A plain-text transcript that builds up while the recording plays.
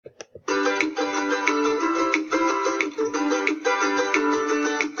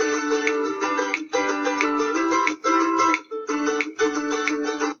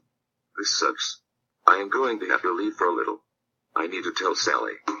need to tell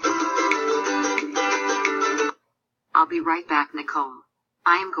Sally. I'll be right back, Nicole.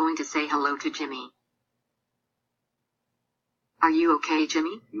 I am going to say hello to Jimmy. Are you okay,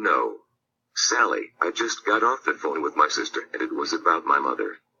 Jimmy? No. Sally, I just got off the phone with my sister and it was about my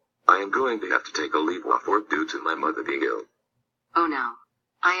mother. I am going to have to take a leave off work due to my mother being ill. Oh no.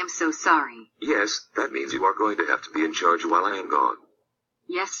 I am so sorry. Yes, that means you are going to have to be in charge while I am gone.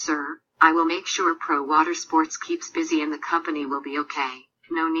 Yes, sir. I will make sure Pro Water Sports keeps busy and the company will be okay.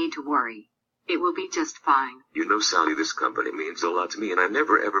 No need to worry. It will be just fine. You know, Sally, this company means a lot to me and I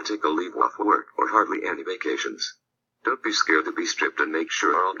never ever take a leave off work or hardly any vacations. Don't be scared to be stripped and make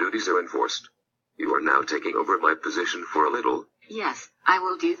sure all duties are enforced. You are now taking over my position for a little. Yes, I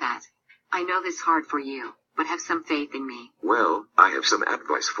will do that. I know this is hard for you, but have some faith in me. Well, I have some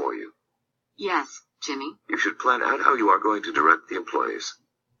advice for you. Yes, Jimmy. You should plan out how you are going to direct the employees.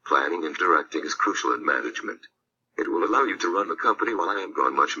 Planning and directing is crucial in management. It will allow you to run the company while I am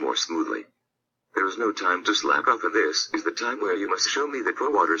gone much more smoothly. There is no time to slack off, and this is the time where you must show me that Pro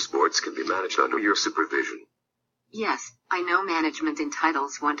Water Sports can be managed under your supervision. Yes, I know management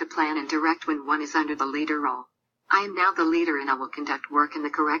entitles one to plan and direct when one is under the leader role. I am now the leader and I will conduct work in the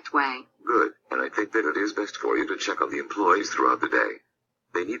correct way. Good, and I think that it is best for you to check on the employees throughout the day.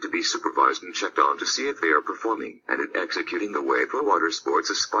 They need to be supervised and checked on to see if they are performing and executing the way Pro Water Sports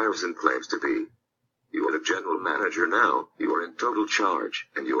aspires and claims to be. You are the general manager now, you are in total charge,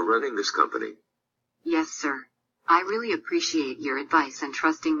 and you are running this company. Yes, sir. I really appreciate your advice and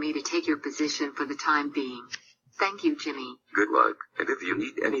trusting me to take your position for the time being. Thank you, Jimmy. Good luck, and if you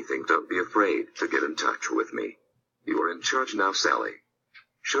need anything, don't be afraid to get in touch with me. You are in charge now, Sally.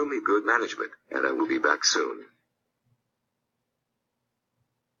 Show me good management, and I will be back soon.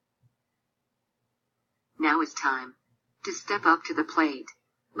 Now it's time to step up to the plate.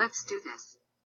 Let's do this.